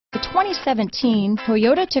2017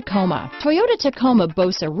 Toyota Tacoma. Toyota Tacoma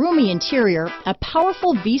boasts a roomy interior, a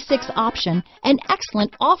powerful V6 option, and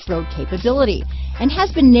excellent off-road capability, and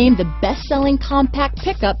has been named the best-selling compact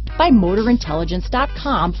pickup by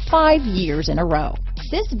MotorIntelligence.com 5 years in a row.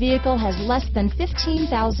 This vehicle has less than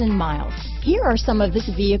 15,000 miles. Here are some of this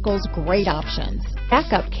vehicle's great options: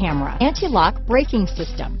 backup camera, anti-lock braking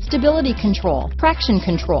system, stability control, traction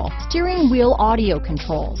control, steering wheel audio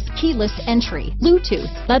controls, keyless entry, Bluetooth,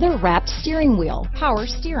 leather-wrapped steering wheel, power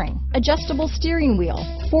steering, adjustable steering wheel,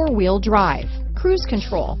 four-wheel drive, cruise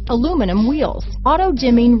control, aluminum wheels,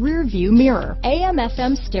 auto-dimming rear-view mirror,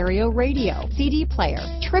 AM/FM stereo radio, CD player,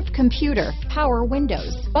 trip computer, power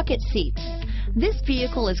windows, bucket seats. This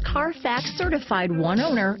vehicle is CARFAX certified one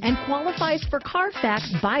owner and qualifies for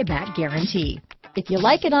CARFAX buyback guarantee. If you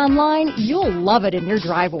like it online, you'll love it in your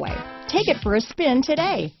driveway. Take it for a spin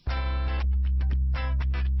today.